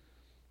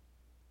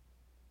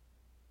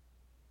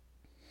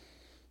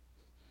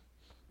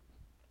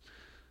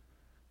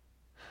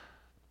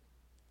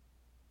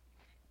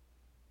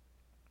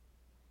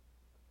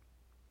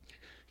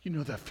 You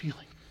know that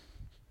feeling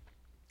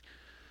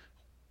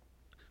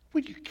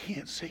when you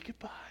can't say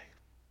goodbye.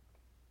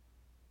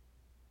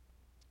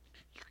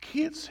 You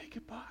can't say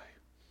goodbye.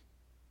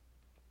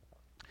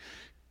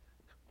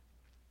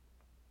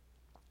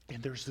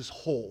 And there's this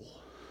hole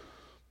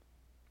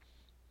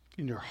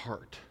in your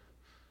heart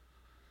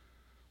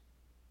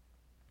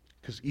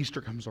because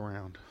Easter comes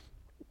around.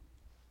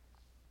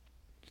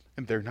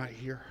 and they're not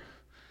here.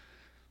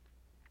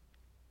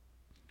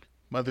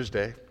 Mother's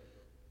Day,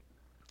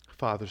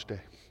 Father's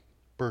Day,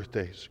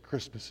 birthdays,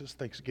 Christmases,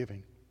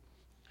 Thanksgiving,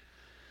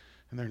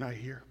 and they're not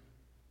here.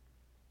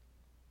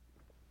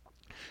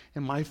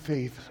 And my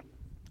faith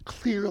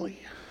clearly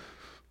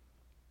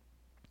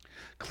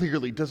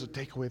doesn't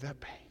take away that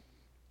pain.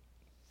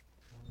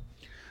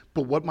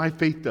 But what my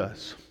faith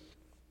does,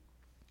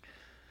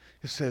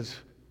 it says,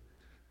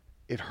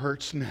 it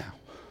hurts now,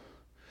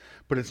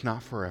 but it's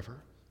not forever.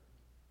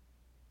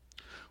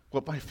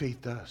 What my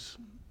faith does,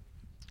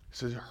 it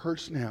says it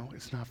hurts now,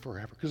 it's not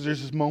forever. Because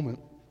there's this moment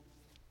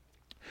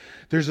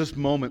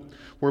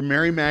where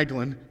Mary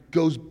Magdalene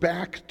goes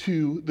back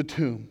to the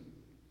tomb.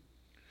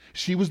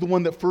 She was the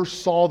one that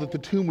first saw that the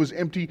tomb was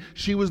empty.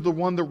 She was the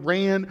one that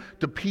ran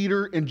to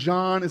Peter and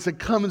John and said,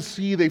 "Come and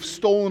see, they've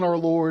stolen our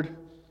Lord."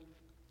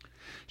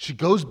 She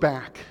goes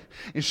back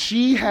and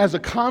she has a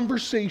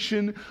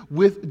conversation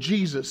with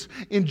Jesus.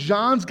 In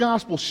John's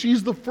gospel,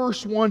 she's the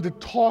first one to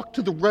talk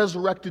to the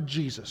resurrected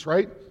Jesus,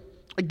 right?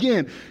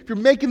 Again, if you're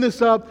making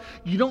this up,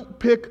 you don't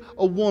pick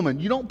a woman.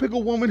 You don't pick a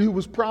woman who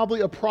was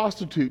probably a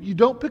prostitute. You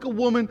don't pick a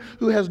woman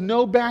who has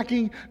no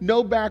backing,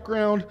 no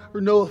background,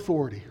 or no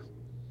authority.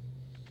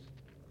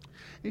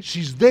 And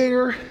she's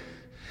there,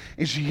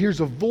 and she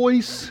hears a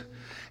voice,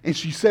 and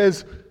she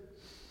says,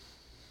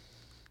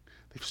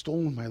 "They've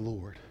stolen my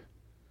Lord."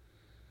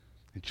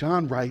 And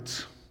John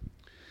writes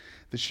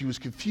that she was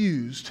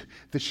confused,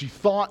 that she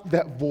thought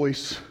that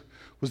voice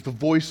was the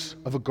voice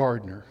of a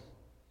gardener.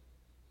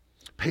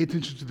 Pay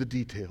attention to the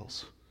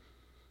details.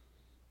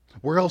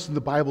 Where else in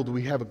the Bible do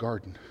we have a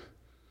garden?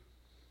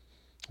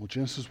 Well,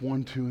 Genesis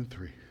 1, 2, and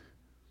 3.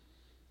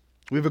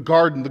 We have a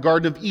garden, the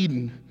Garden of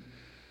Eden.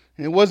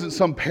 And it wasn't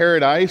some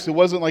paradise. It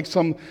wasn't like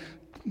some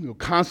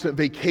constant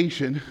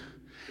vacation.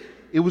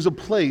 It was a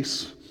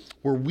place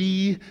where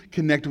we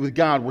connected with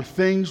God, where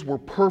things were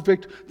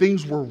perfect,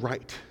 things were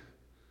right.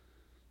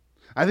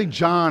 I think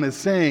John is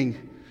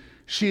saying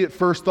she at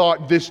first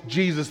thought this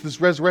Jesus,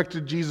 this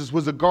resurrected Jesus,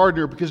 was a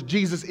gardener because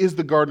Jesus is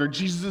the gardener.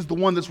 Jesus is the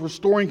one that's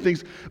restoring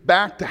things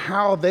back to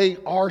how they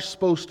are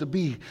supposed to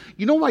be.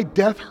 You know why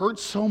death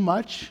hurts so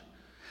much?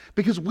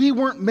 Because we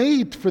weren't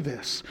made for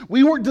this.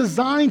 We weren't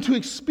designed to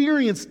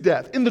experience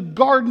death. In the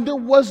garden, there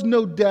was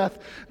no death.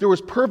 There was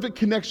perfect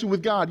connection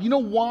with God. You know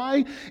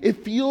why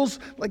it feels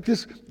like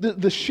this?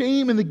 The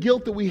shame and the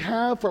guilt that we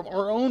have from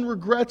our own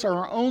regrets,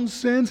 our own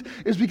sins,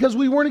 is because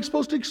we weren't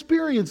supposed to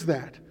experience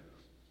that.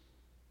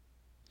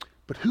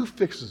 But who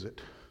fixes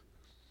it?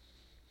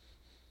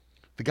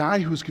 The guy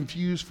who was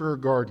confused for a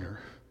gardener.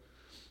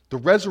 The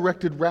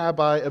resurrected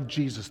rabbi of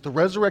Jesus, the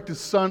resurrected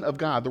Son of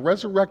God, the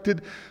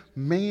resurrected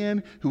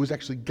man who was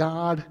actually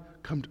God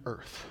come to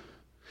earth.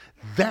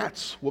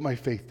 That's what my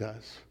faith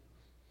does.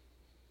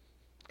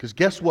 Because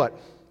guess what?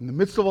 In the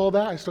midst of all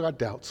that, I still got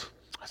doubts.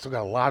 I still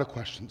got a lot of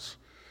questions.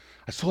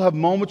 I still have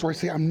moments where I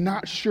say, I'm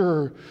not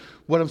sure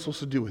what I'm supposed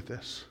to do with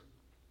this.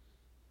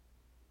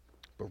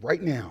 But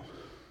right now,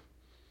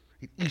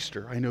 at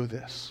Easter, I know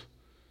this.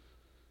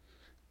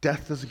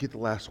 Death doesn't get the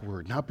last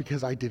word, not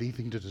because I did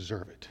anything to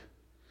deserve it.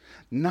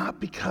 Not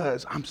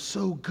because I'm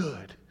so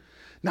good.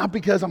 Not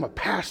because I'm a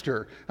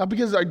pastor. Not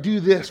because I do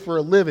this for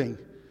a living.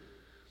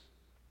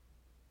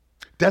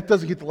 Death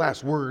doesn't get the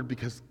last word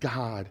because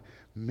God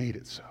made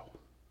it so.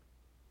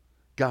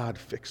 God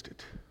fixed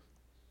it.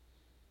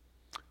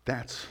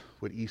 That's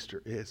what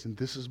Easter is. And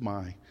this is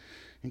my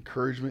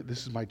encouragement.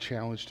 This is my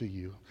challenge to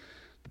you.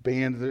 The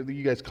band,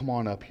 you guys come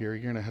on up here.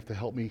 You're going to have to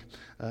help me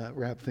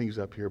wrap things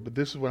up here. But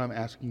this is what I'm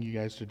asking you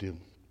guys to do.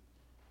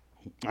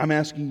 I'm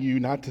asking you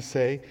not to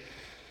say,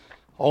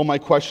 all my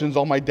questions,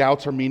 all my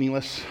doubts are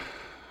meaningless.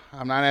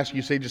 I'm not asking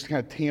you to say just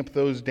kind of tamp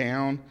those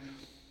down.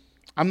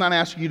 I'm not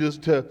asking you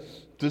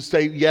to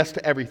say yes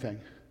to everything.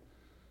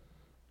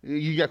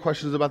 You got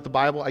questions about the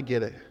Bible? I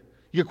get it.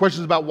 You got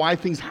questions about why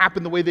things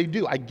happen the way they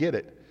do? I get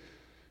it.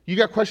 You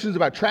got questions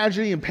about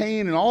tragedy and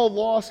pain and all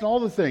loss and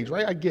all the things,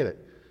 right? I get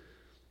it.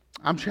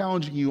 I'm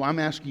challenging you. I'm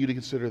asking you to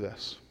consider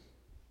this.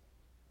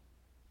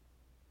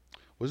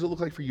 What does it look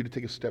like for you to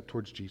take a step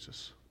towards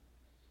Jesus?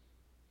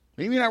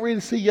 Maybe you're not ready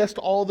to say yes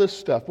to all this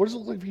stuff. What does it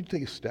look like for you to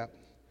take a step?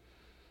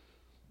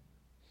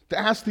 To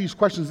ask these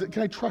questions,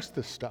 can I trust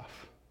this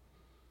stuff?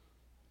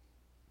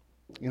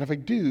 And if I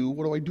do,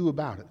 what do I do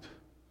about it?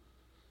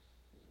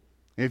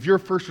 And if your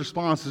first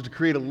response is to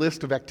create a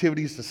list of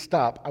activities to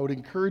stop, I would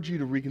encourage you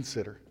to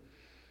reconsider.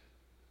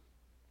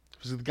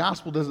 Because the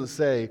gospel doesn't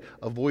say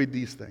avoid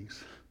these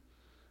things.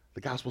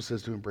 The gospel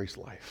says to embrace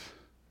life,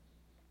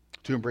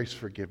 to embrace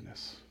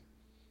forgiveness,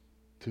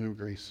 to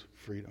embrace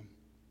freedom.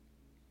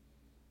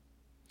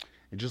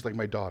 And just like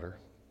my daughter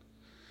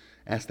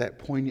asked that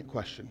poignant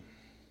question,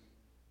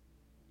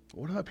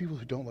 what about people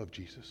who don't love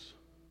Jesus?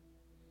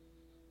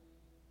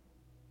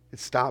 It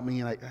stopped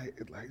me and it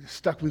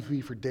stuck with me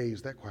for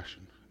days, that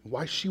question.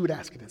 Why she would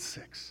ask it at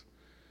 6.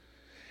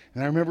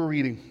 And I remember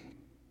reading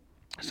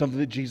something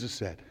that Jesus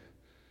said.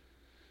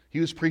 He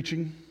was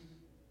preaching,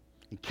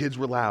 and kids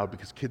were loud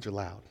because kids are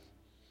loud.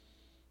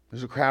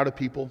 There's a crowd of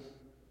people,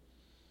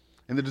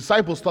 And the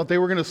disciples thought they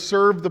were going to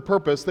serve the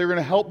purpose. They were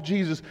going to help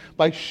Jesus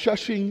by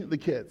shushing the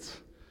kids.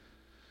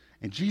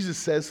 And Jesus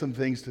says some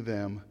things to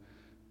them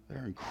that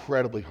are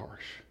incredibly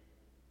harsh.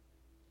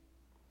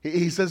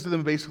 He says to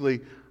them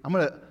basically, I'm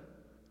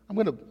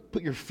going to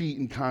put your feet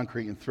in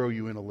concrete and throw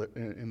you in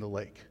the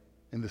lake,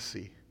 in the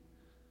sea.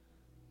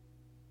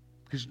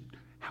 Because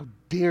how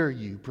dare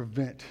you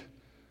prevent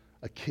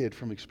a kid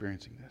from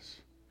experiencing this?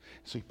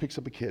 So he picks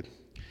up a kid.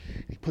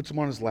 He puts him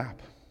on his lap.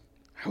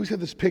 I always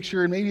have this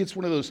picture, and maybe it's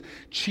one of those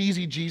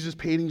cheesy Jesus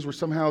paintings where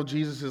somehow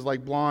Jesus is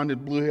like blonde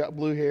and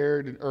blue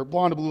haired, or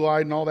blonde and blue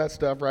eyed and all that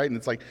stuff, right? And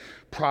it's like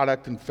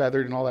product and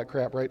feathered and all that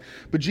crap, right?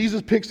 But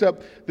Jesus picks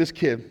up this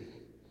kid.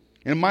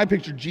 And in my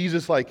picture,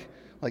 Jesus like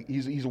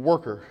he's a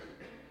worker.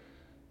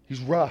 He's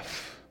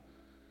rough.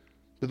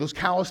 But those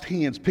calloused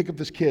hands pick up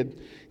this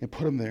kid and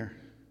put him there.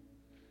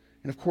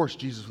 And of course,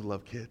 Jesus would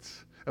love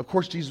kids. Of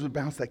course, Jesus would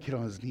bounce that kid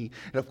on his knee.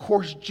 And of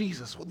course,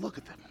 Jesus would look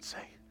at them and say,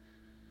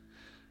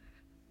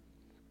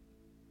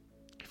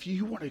 if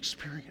you want to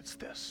experience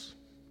this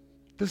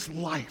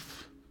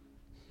life,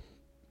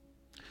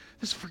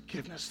 this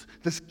forgiveness,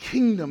 this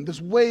kingdom,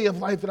 this way of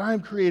life that I'm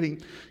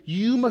creating,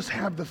 you must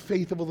have the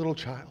faith of a little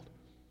child.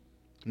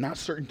 Not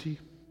certainty,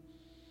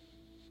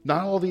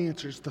 not all the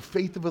answers, the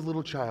faith of a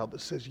little child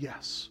that says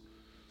yes.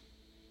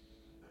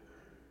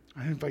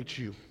 I invite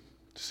you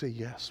to say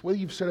yes. Whether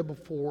you've said it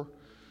before,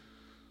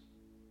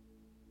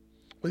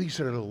 whether you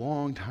said it a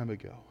long time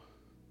ago,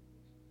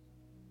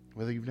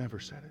 whether you've never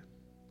said it.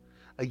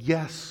 A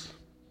yes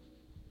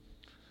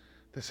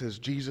that says,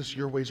 Jesus,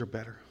 your ways are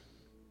better.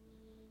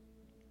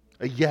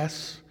 A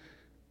yes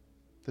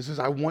that says,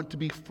 I want to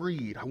be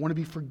freed. I want to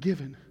be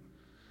forgiven.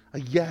 A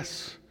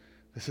yes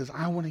that says,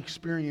 I want to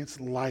experience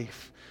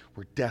life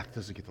where death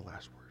doesn't get the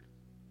last word.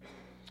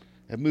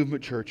 At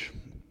Movement Church,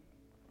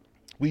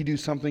 we do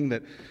something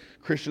that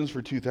Christians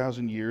for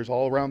 2,000 years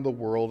all around the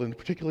world, and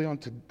particularly on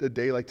a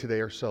day like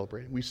today, are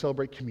celebrating. We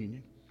celebrate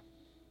communion.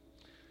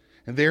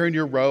 And there in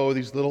your row,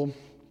 these little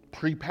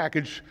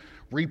prepackaged,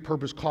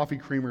 repurposed coffee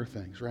creamer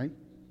things, right?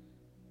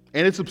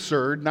 And it's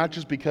absurd, not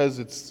just because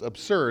it's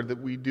absurd that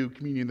we do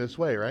communion this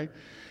way, right?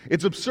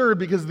 It's absurd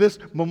because this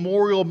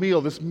memorial meal,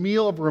 this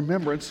meal of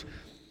remembrance,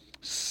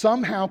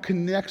 somehow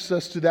connects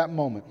us to that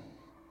moment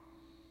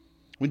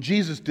when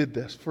Jesus did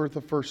this for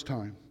the first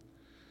time.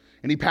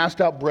 And he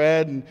passed out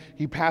bread and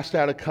he passed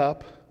out a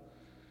cup.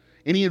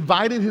 And he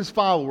invited his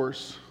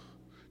followers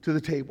to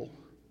the table.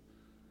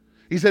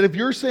 He said, if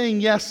you're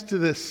saying yes to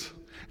this,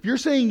 if you're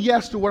saying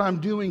yes to what I'm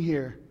doing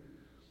here,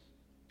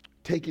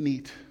 take and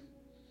eat,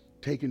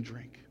 take and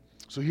drink.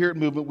 So here at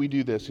Movement, we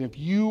do this. And if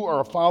you are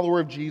a follower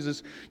of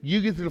Jesus,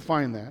 you get to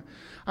define that.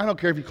 I don't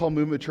care if you call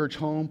Movement Church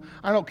home.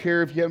 I don't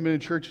care if you haven't been in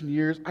church in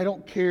years. I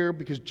don't care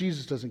because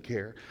Jesus doesn't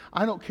care.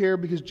 I don't care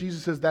because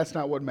Jesus says that's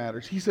not what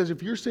matters. He says,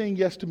 if you're saying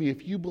yes to me,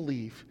 if you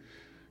believe,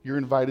 you're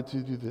invited to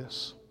do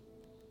this.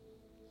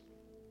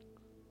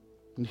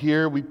 And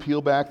here we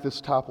peel back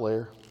this top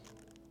layer.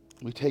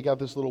 We take out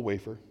this little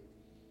wafer.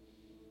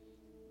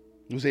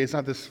 You say it's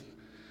not this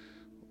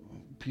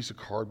piece of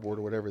cardboard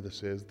or whatever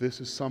this is.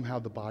 This is somehow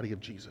the body of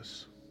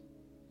Jesus.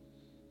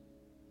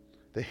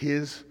 That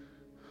his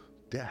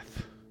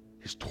death,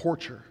 his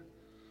torture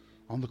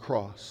on the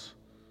cross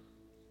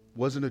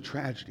wasn't a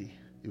tragedy.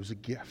 It was a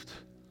gift,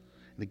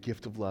 and a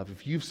gift of love.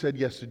 If you've said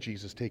yes to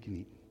Jesus, take and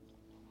eat.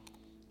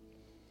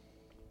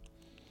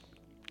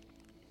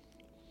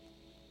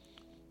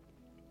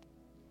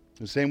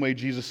 The same way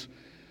Jesus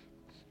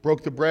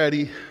broke the bread,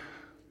 he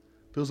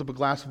fills up a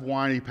glass of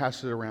wine and he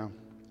passes it around.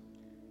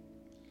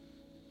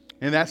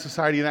 In that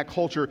society, in that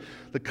culture,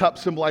 the cup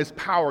symbolized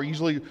power,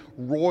 usually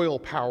royal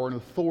power and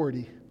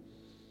authority.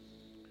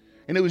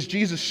 And it was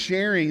Jesus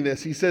sharing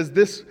this. He says,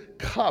 this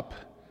cup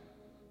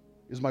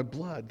is my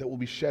blood that will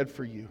be shed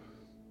for you.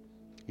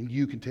 And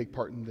you can take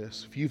part in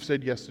this. If you've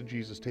said yes to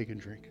Jesus, take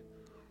and drink.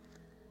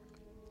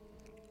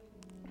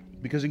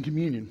 Because in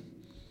communion,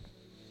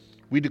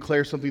 we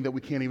declare something that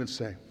we can't even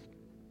say.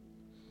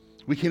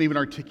 We can't even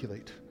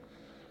articulate.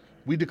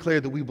 We declare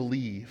that we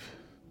believe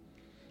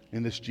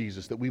in this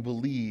Jesus, that we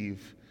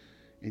believe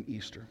in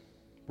Easter.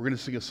 We're going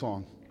to sing a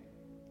song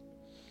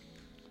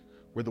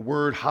where the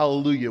word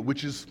hallelujah,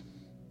 which is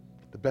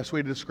the best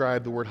way to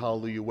describe the word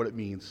hallelujah, what it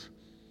means,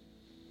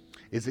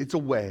 is it's a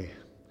way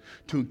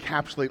to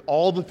encapsulate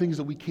all the things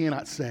that we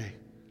cannot say,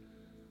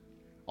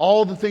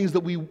 all the things that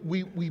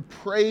we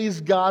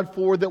praise God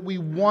for, that we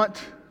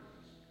want,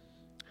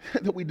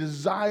 that we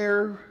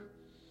desire,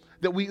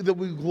 that we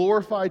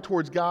glorify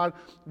towards God.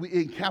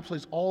 It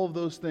encapsulates all of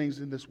those things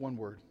in this one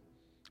word.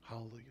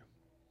 Hallelujah.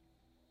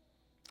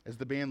 As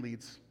the band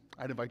leads,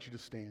 I'd invite you to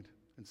stand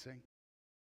and sing.